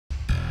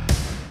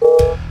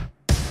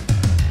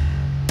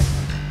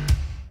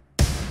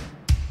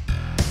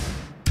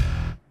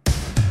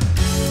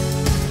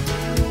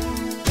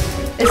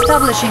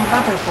Establishing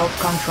battlefield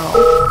control.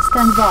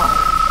 Stand by.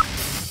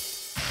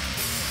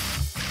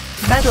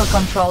 Battle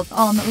controls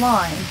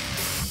online.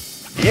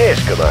 Yes,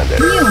 Commander.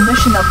 New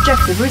mission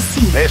objective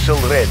received. Vessel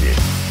ready.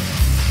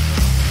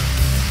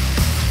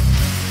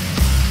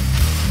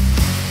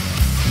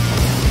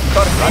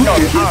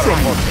 Continuous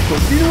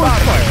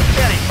fire.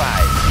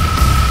 Verified.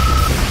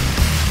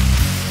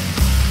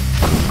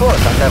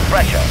 Good under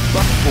pressure.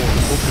 Backbone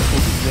of the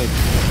Soviet Navy.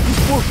 This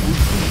force will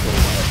soon go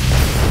away.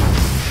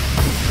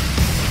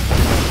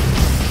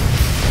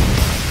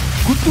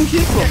 Good to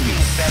hear from you.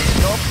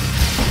 Periscope.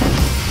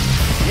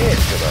 Yes,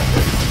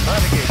 Commander.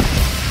 Navigate.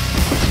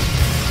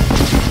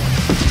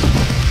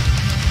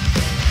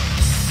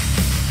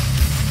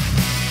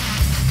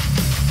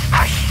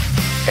 Hush.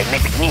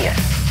 Magnetic near.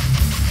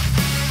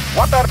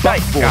 Water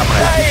tight,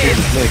 comrade.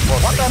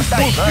 Water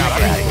tight,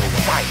 comrade.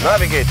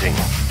 Navigating.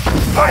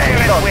 Fire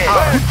and wind.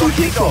 Good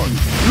to hear from you.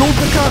 Load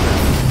the cannon.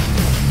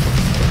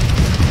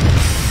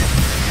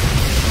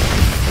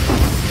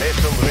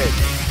 Vessel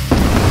ready.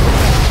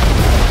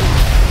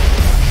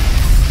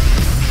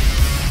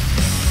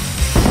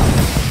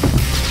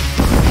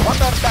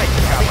 Water tight,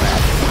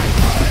 comrade.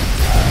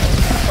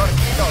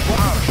 Torpedo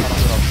armed.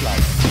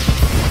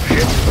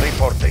 Ships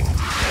reporting.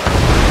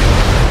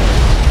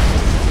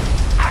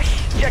 Hush.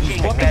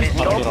 Checking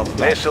periscope.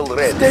 Vessel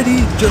ready. Steady,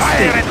 just Fire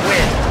steady. and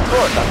wind.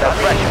 Good under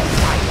pressure.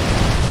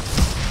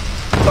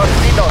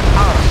 Torpedo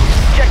armed.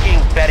 Checking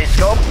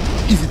periscope.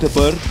 Is it a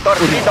bird? Or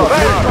is it Torpedo a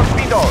plane? armed.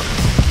 Torpedoes.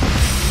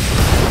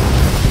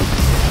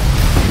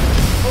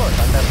 Good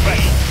under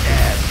pressure.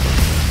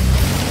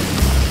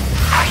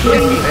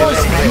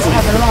 Reinforcements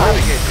have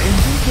arrived.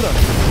 Engines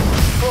running.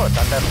 Good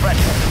under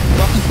pressure.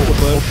 Is it a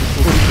bird?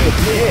 Or is it a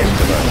plane? Yes,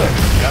 Commander.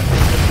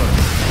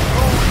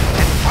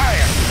 And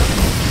fire.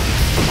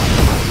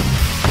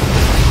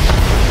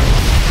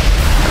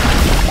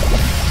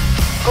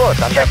 Good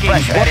under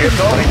pressure. Good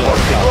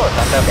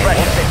under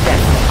pressure.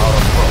 Out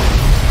of road.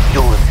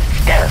 Use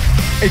stealth.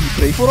 And you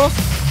pray for us?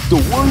 The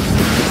world's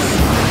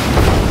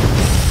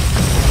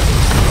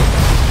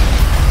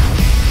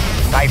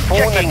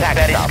Typhoon attack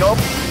periscope.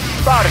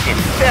 Target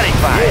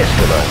verified. Yes,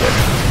 Commander.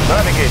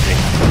 Navigating.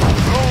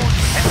 Cruise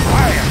and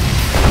fire.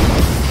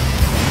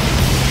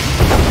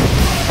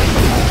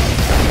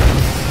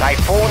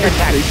 Typhoon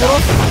attack. pray for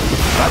us?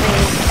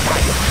 Running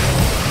fire.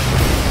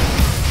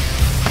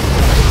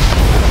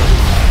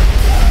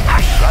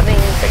 Hush.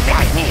 Running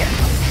technique near.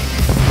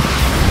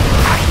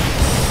 Hush.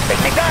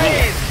 Technique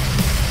near.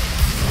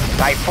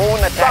 Typhoon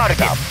attack.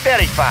 Target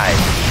verified.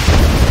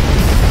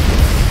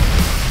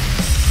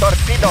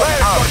 Torpedo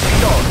out.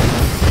 Torpedo.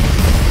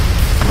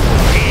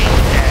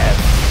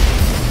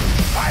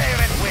 Fire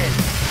and wind.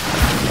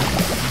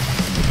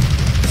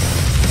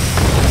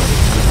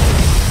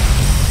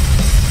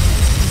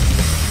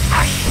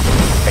 Hush.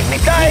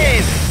 Technique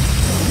dive.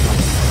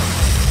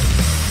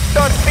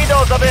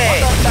 Torpedoes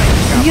away.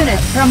 Unit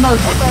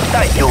promoted.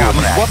 You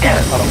These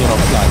weapons are under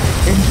our flag.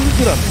 Engines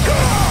running.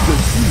 The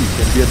sea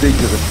can be a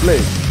dangerous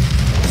place.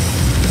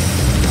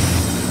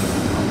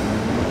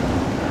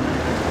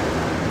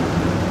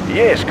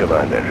 Yes,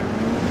 Commander.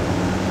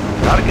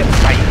 Target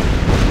sight.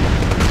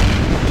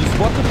 These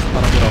waters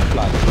are under our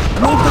flag.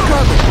 Load the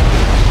cannon!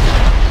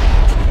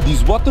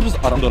 These waters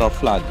are under our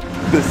flag.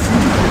 The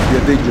sea can be a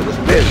dangerous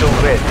place. Vessel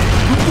ready.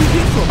 Good to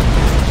hear from you.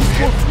 This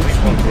force will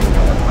soon go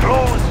away.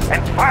 Cruise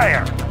and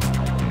fire.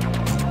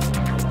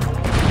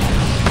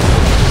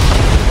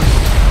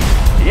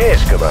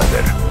 Yes,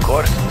 Commander.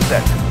 Course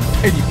set.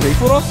 And you pray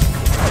for us?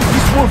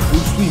 This wolf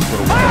will swim for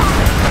a while.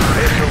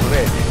 Vessel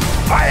ready.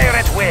 Fire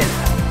at will.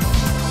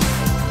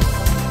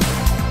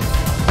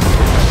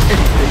 And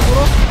you pray for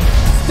us?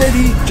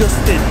 Steady, just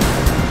steady.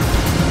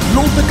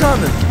 Load the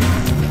cannon.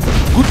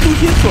 Good to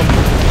hear from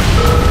you.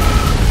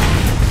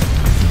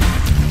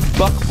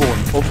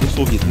 Backbone of the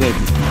Soviet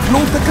Navy.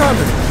 Load the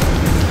cannon.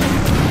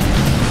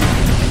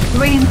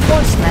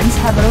 Reinforcements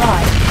have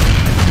arrived.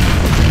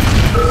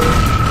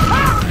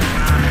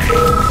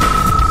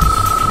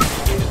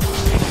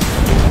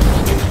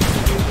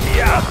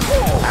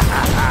 Yahoo!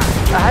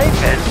 I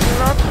was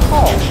not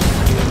home.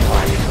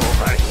 What's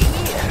over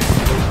here?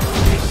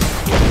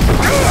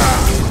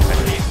 At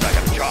least I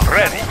have job.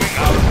 Ready?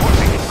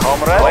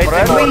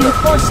 Comrade?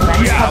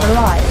 Reinforcements have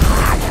arrived.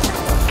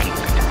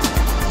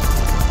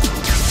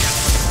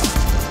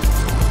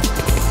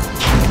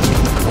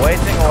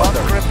 Waiting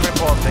order. Script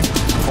reporting.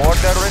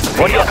 Order received.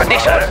 What are your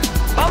conditions?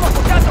 Vamos,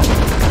 muchachos!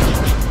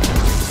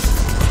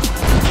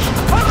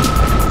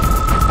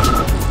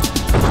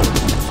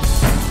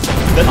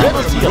 The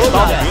level C is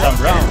down some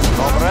ground.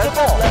 Comrade,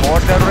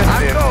 order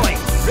received. I'm going.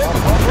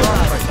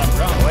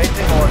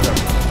 Waiting order.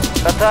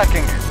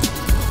 Attacking.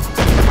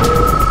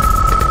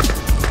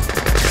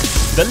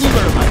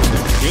 Deliver my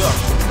here.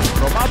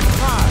 From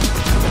outside.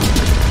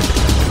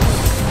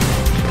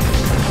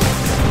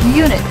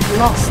 Unit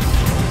lost.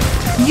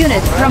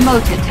 Unit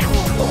promoted.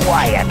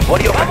 Quiet.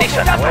 What are your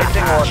conditions?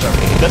 Waiting order.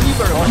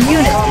 Deliver my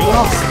Unit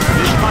lost.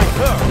 It's my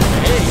turn.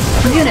 Hey,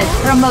 Unit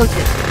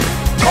promoted.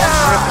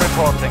 Script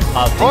reporting.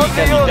 I'll take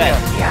an event.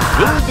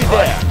 We'll be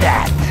there.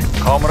 That.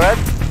 Comrade,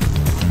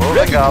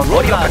 moving out.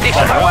 What your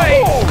condition?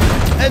 Away!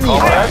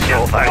 Comrade,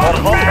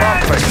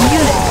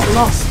 Unit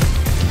lost.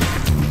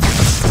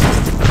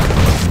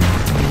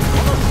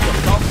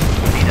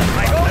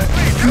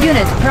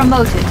 Unit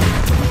promoted.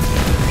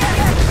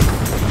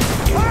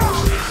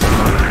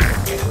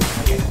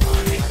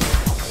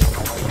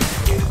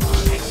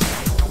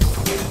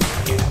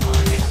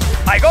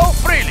 I go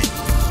freely.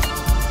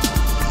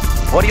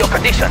 What are your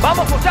conditions?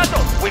 Vamos,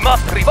 muchachos. We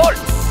must revolt.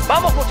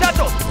 Vamos,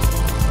 muchachos.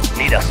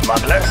 Need a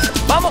smuggler?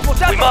 Vamos,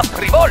 muchachos. We must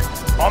revolt.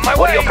 On my way.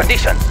 What are your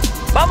conditions?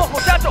 Vamos,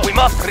 muchachos. We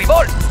must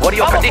revolt. What are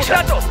your conditions?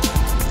 Muchachos.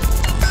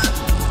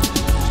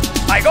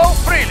 I go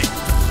freely.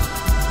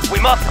 We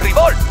must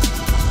revolt.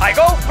 I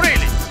go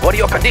freely. What are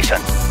your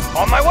conditions?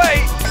 On my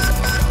way.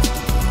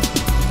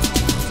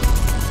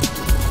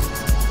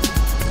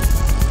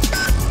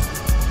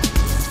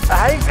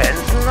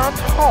 Ivan's not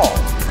home.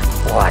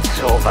 What's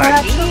over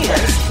here?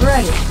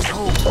 Ready.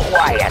 Too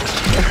quiet.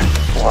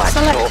 What's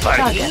Select over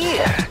target.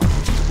 here?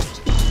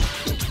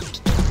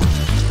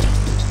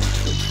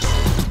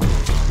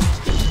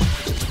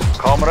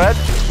 Comrade?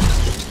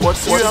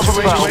 What's the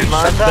situation,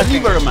 man? The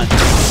Lieberman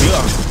is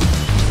here.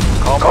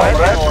 Comrade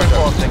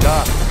reporting.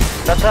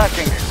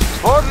 Attacking.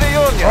 For the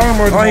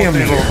Union. I am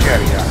here.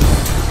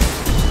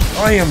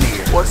 I am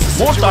here. What's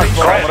the Mortar situation?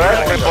 for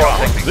Comrade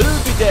reporting.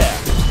 will be there.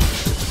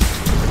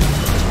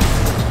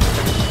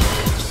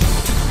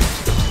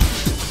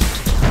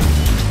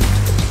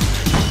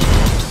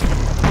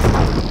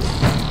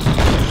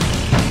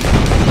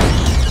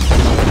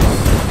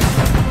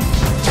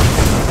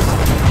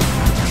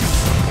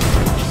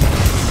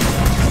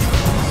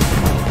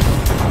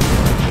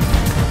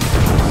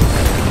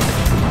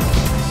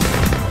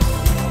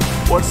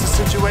 What's the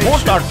situation?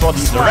 Mortar for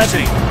the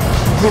ready.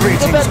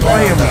 Greetings,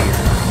 I am here.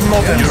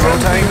 Not in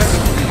Eurotanks.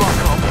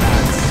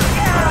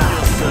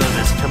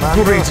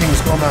 Greetings,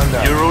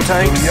 Commander.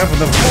 Eurotanks. We have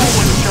the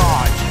forward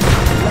charge.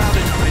 Loud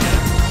and clear.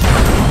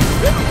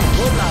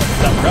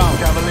 The ground.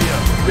 Cavalier.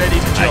 Ready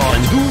to I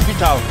can do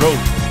without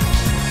rope.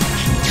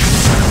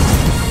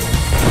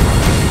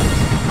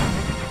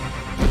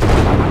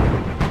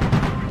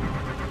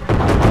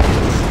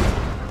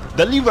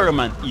 The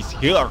Lieberman is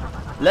here.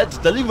 Let's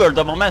deliver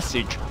the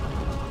message.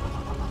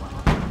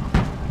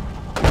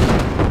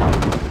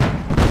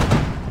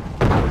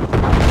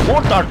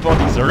 Mortar pod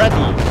is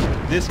ready.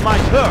 This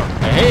might hurt.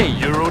 Hey,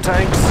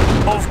 Eurotanks?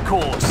 Of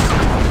course.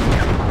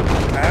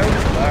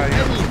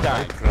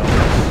 anytime.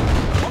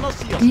 Wanna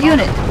see us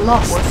Unit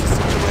lost. What's the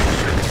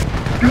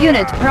situation?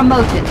 Unit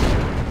promoted.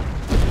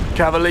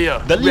 Cavalier.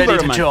 The Ready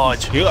to Lieberman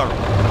charge. is here.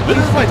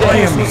 I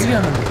am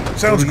here.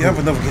 Sounds we have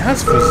enough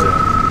gas for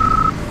that.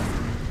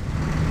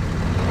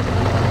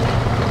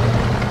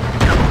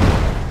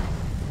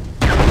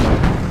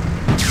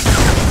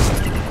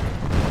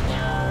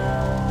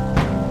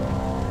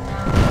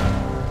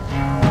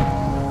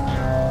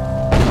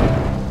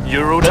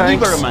 Eurotanks?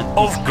 Lieberman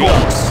Of is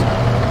course.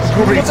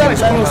 Greetings,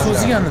 close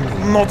to the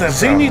enemy. Not as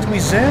they need me,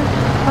 sir.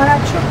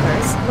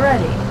 Paratroopers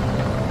ready.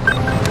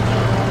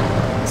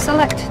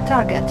 Select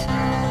target.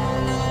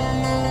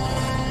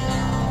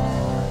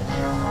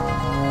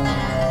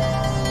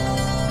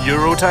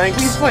 Eurotanks?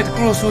 Please fight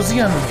close to the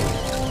enemy.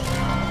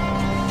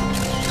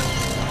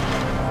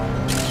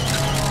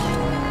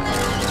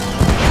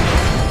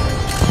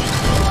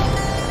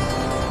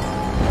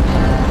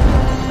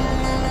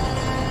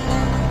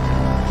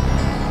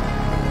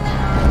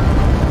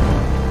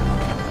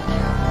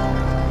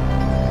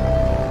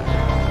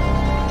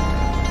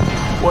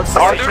 What's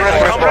the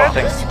Artillery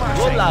reporting.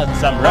 Good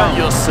lads, I'm At round.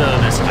 your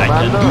service, I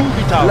can Commander.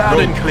 do without Loud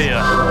and rope. clear.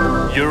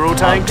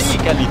 Eurotanks?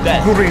 Legally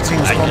dead.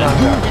 Greetings, I can do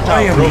Commander. without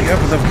I am rope. here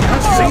with the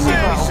gas they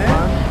need me, sir.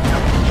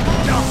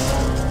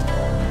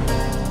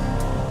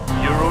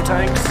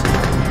 Eurotanks?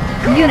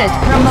 Unit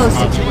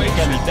promoted.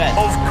 Legally dead.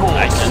 Of I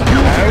course. can do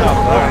without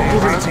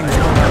rope. Greetings,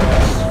 Commander.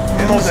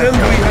 Not as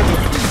we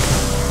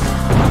had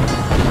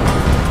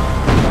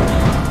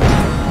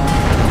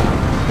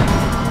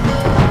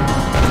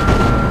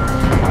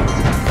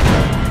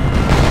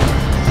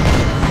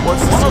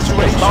What's the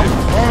situation?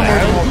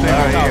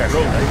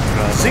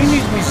 They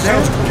need me, sir.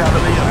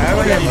 Cavalier,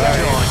 ready to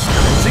charge.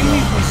 They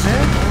need me, sir.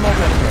 Not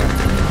as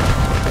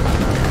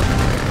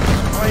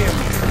I am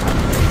here.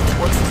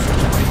 What's the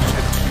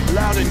situation?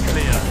 Loud and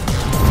clear.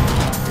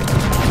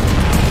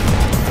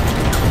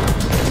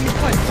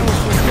 Fight close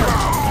to the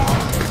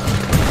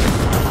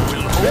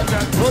We'll hold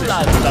that Good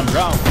lads, I'm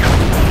round.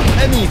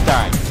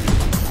 Anytime.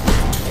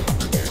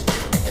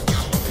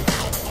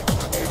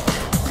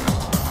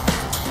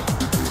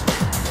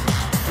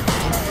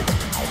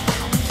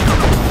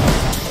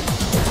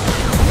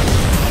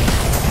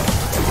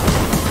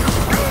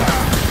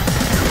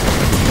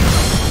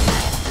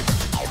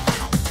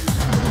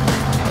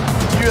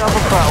 Do you have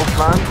a battle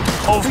plan?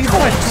 Of fight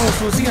course.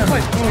 close to the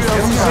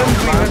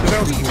enemy.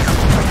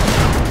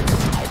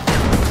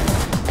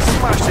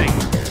 Smashing.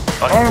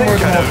 I Armored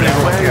think I know that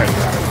multi-role way.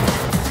 carrier.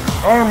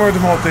 Armored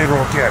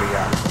multi-role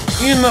carrier.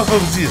 Enough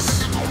of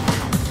this.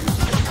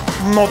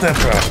 Not a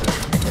problem.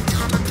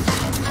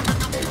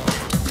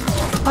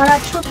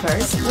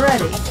 Paratroopers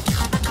ready.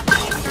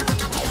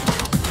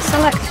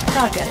 Select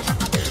target.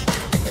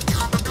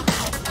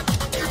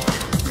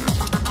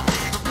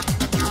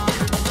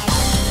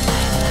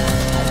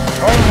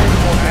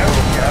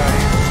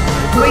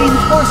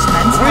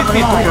 Reinforcements have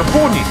Wait, arrived.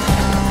 reporting.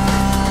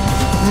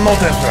 Not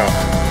that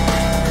problem.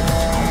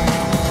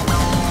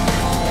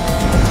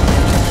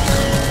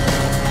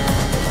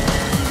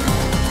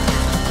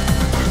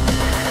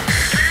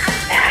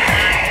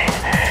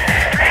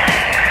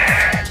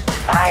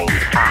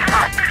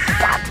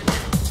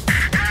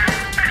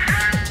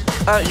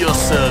 At your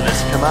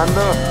service,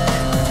 Commander.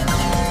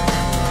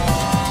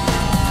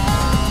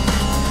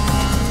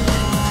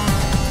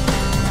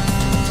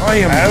 I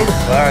am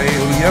Alpha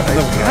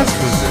Iliavna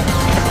Kaspersen.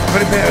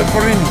 Prepare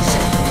for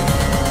anything.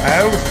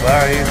 Alpha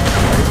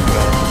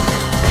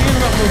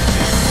Enough of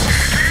this.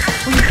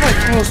 We fight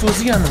close to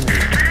the enemy.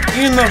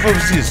 Enough of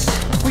this.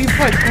 We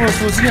fight close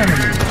to the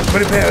enemy.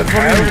 Prepare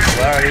for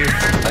anything.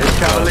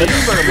 Cavalier,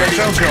 ready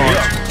to charge.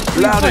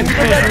 Loud and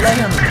clear.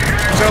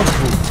 Sounds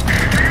good.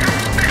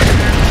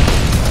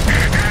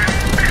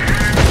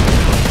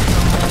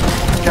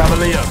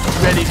 Cavalier,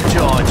 ready to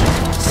charge.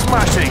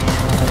 Smashing.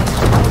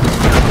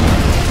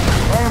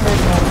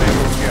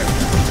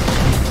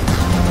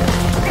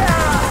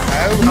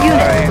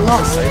 Unit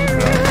lost.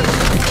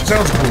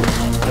 Sounds good.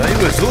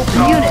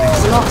 Unit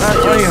lost.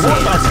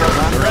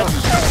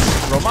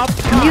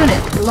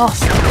 Unit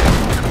lost.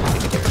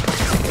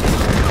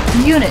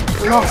 Unit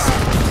lost.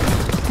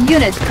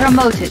 Unit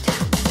promoted.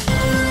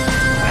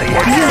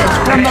 Unit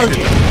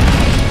promoted.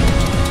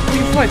 We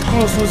fight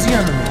close to the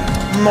enemy.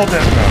 Not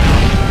that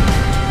problem.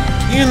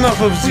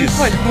 Enough of this. We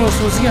fight close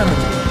to the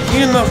enemy.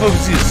 Enough of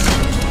this.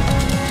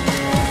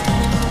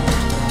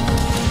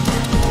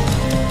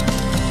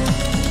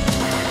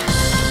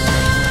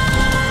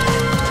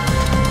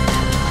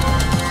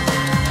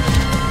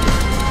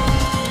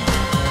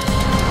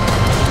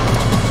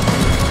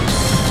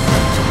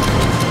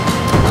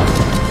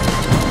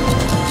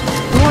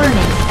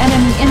 Warning,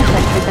 enemy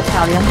infantry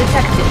battalion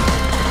detected.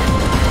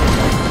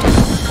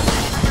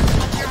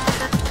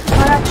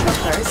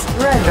 Paratroopers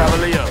ready.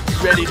 Cavalier,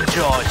 ready to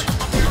charge.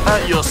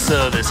 At your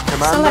service,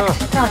 Commander.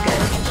 Select target.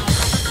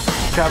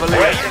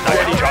 Cavalier,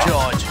 ready to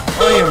charge.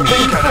 I am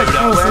fight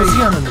close to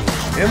the enemy.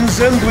 And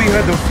then we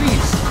had a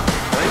feast.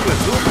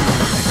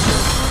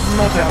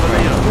 Not that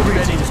Cavalier, problem.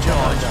 ready to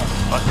charge.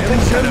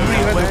 And then we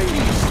had a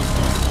feast.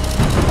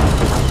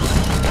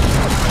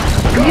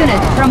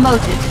 Unit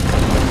promoted.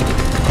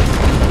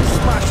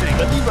 Smashing.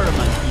 The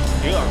deliverment is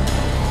here.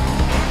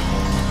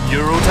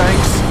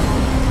 Eurotanks.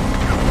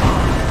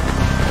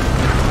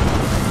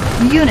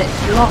 Unit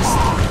lost.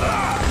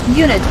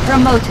 Unit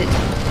promoted.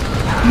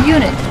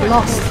 Unit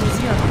lost.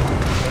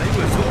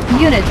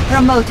 Unit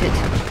promoted.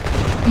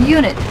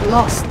 Unit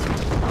lost.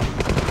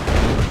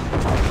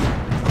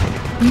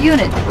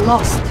 Unit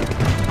lost.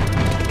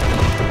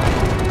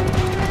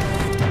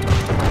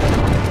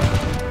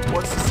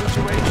 What's the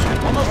situation?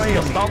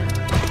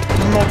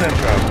 Not that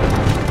problem.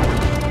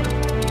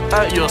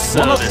 At your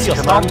service, your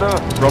Commander.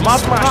 From up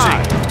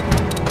Smashing.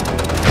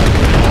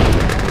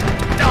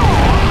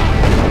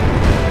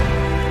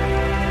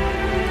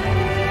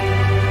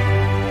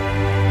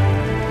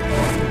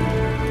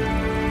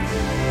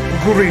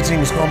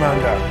 Greetings,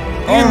 Commander.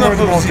 Enough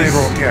of Monte this.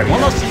 Rocaria.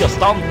 Wanna see a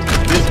stunt?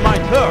 This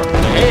might hurt.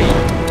 Hey!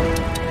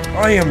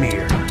 I am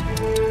here.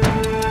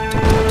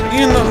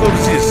 Enough of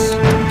this.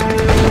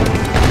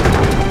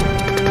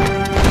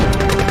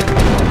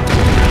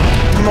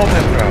 Not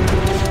a problem.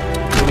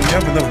 We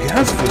have enough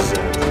gas for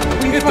that.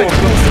 We fight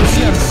close to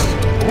this.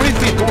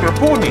 Ready to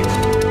report it.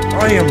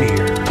 I am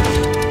here.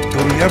 Do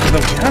we have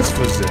enough gas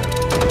for that?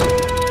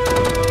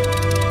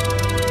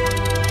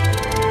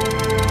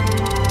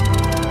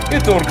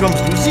 It all comes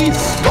to this.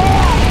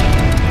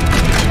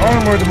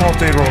 Armored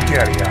Monteiro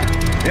carrier.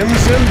 And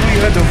then we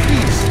had a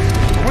feast.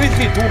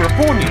 Ready to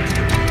report it.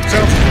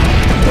 Sounds good.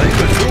 I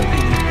was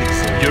hoping it's...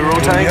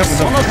 Eurotanks. At your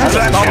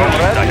service.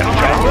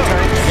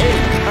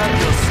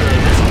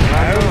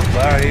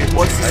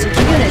 What's the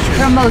situation? Unit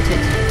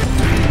promoted.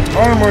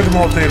 Armored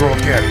Monteiro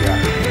carrier.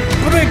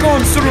 Break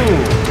on through.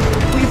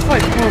 We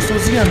fight close to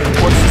the enemy.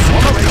 What's the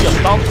Wanna see a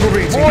situation? stunt?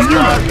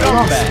 Unit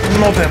lost.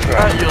 Not a At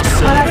problem. your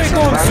service.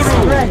 Break on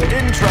through. Ready.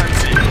 In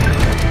transit.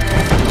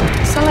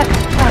 Select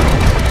target.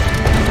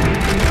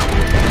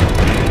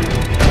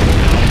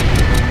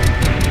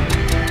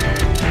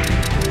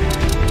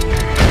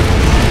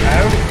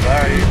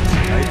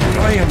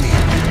 I am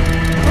here.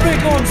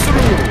 Break on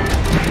through.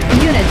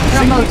 Unit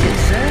promoted.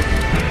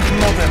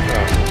 Not a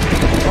problem.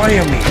 I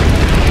am here.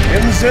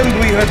 And then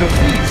we had a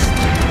feast.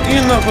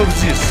 Enough of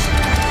this.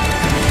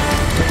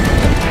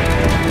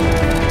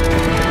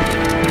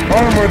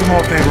 Armored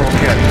Monteiro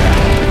carrier.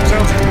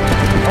 Sounds good.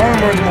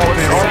 Armored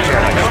Monteiro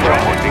carrier.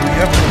 We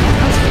have some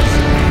customers.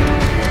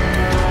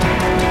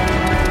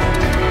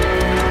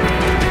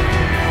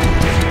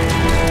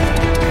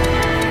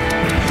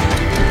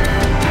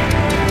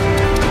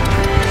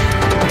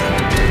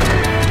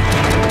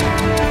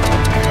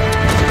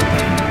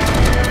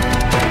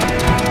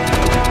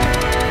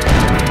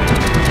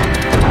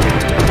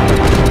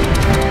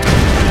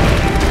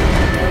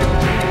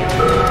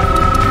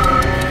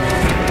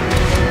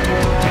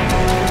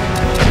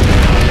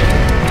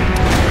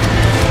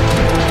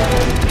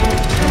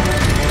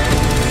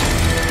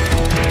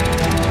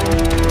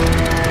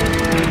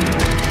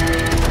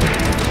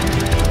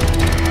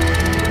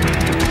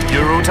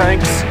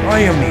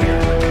 I am here.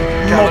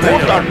 Not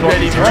What are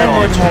ready to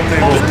charge?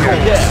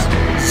 Yes.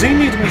 They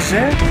need me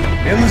there,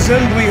 and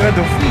then we had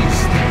a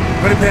feast.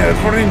 Prepare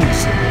for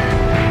anything.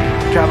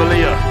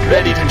 Cavalier,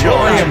 ready to I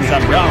join. am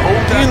here.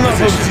 Hold that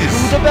Enough of position. this.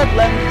 To the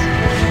bedland.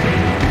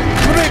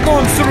 Break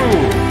on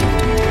through!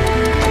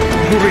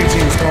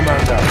 Greetings,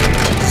 Commander.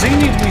 They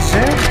need me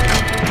there?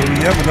 Do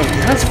we have enough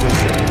gas for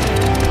them?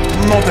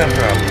 Not a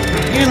problem.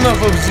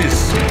 Enough of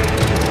this.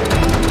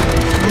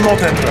 Not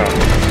a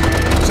problem.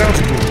 Sounds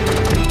good.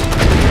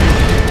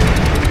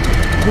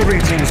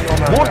 Greetings,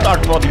 Commander. Mortar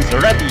bodies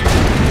ready.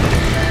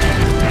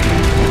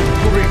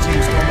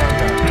 Greetings,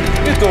 Commander.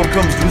 It all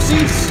comes to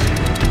this.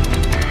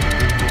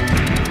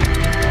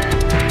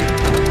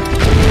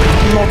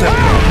 Not a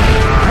problem.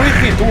 Wait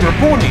me to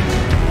report it.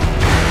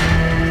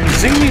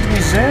 They need me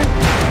there?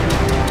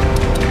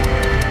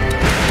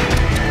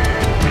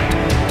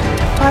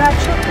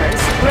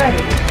 Paratroopers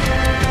ready.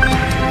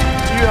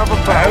 Do you have a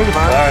battle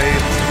plan? I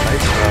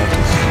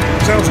promise.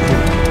 Sounds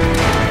good.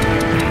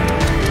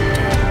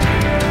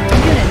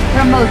 Unit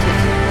promoted.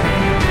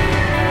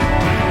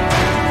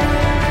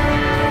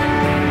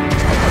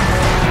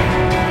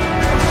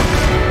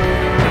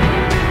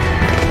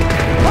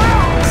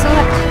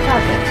 Select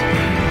target.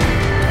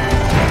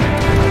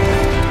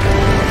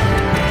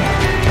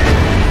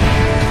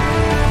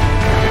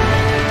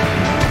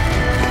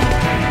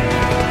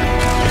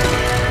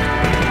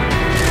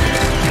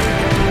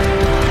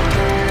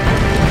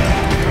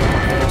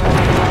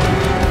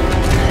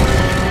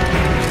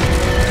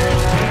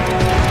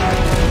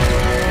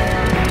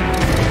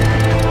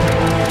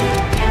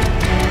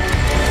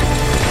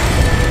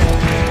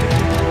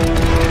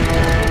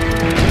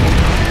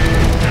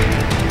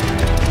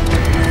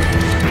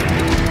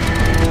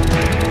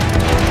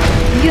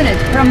 Unit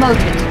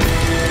promoted.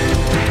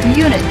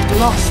 Unit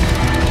lost.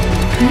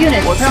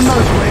 Unit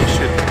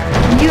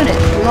promoted. Unit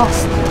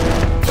lost.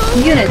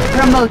 Unit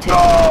promoted.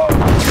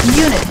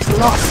 Unit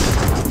lost.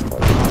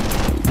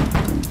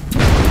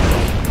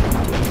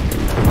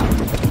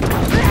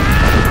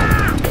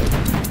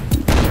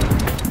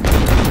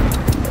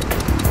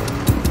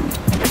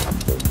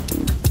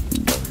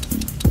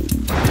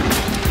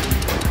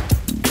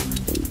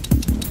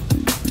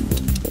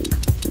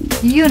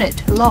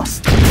 Unit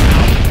lost.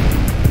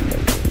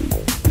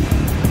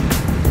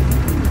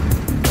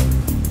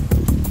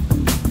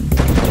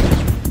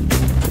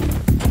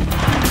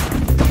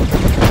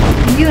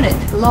 Unit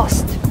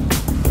lost.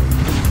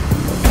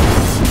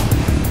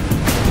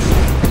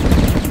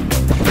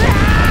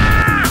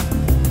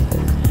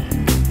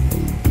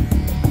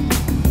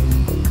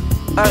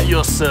 At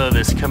your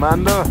service,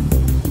 Commander.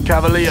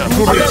 Cavalier,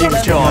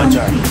 Greetings, charge.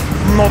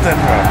 Commander. Not a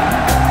problem.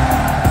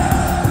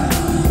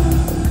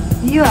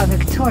 You are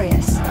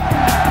victorious.